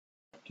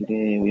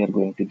Today we are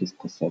going to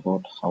discuss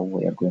about how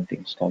we are going to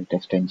install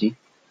TestNg.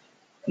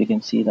 You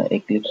can see the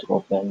Eclipse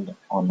opened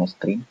on the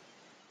screen.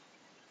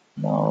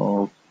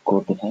 Now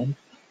go to Help.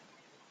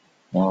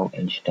 Now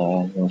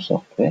install new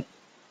software.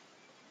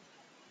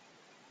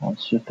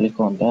 Once you click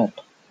on that,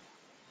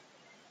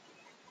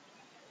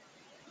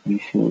 you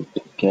should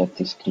get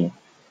this screen.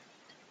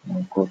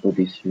 Now go to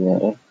this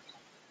URL.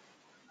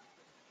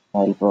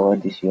 I'll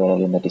provide this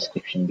URL in the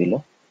description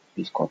below.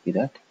 Please copy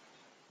that.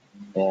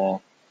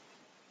 And,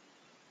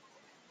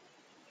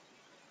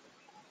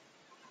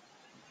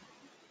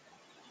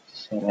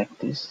 select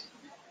this.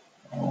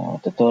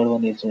 The third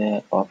one is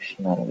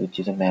optional, which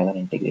is a Maven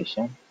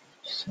integration.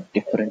 It's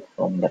different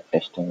from the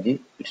TestNg.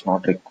 It's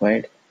not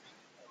required,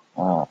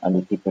 and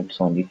it depends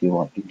on if you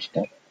want to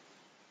install,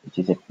 which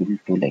is a build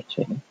tool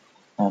actually.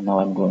 And now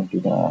I'm going to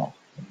the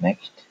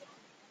next.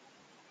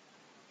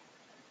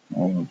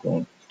 I'm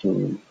going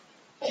to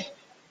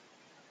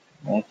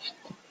next,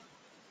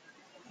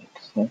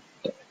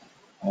 accept,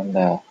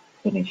 and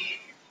finish.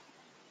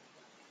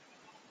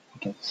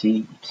 You can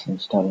see it's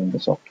installing the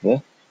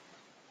software,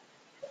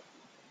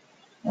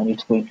 and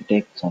it's going to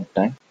take some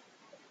time.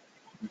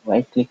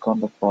 Right click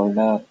on the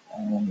folder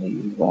and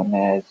you run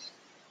as,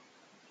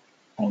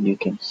 and you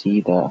can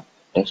see the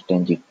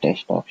TestNg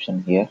test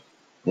option here,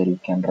 where you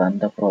can run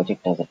the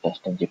project as a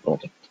TestNg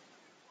project.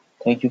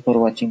 Thank you for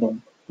watching the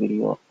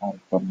video, and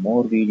for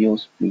more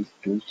videos please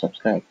do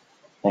subscribe.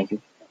 Thank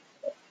you.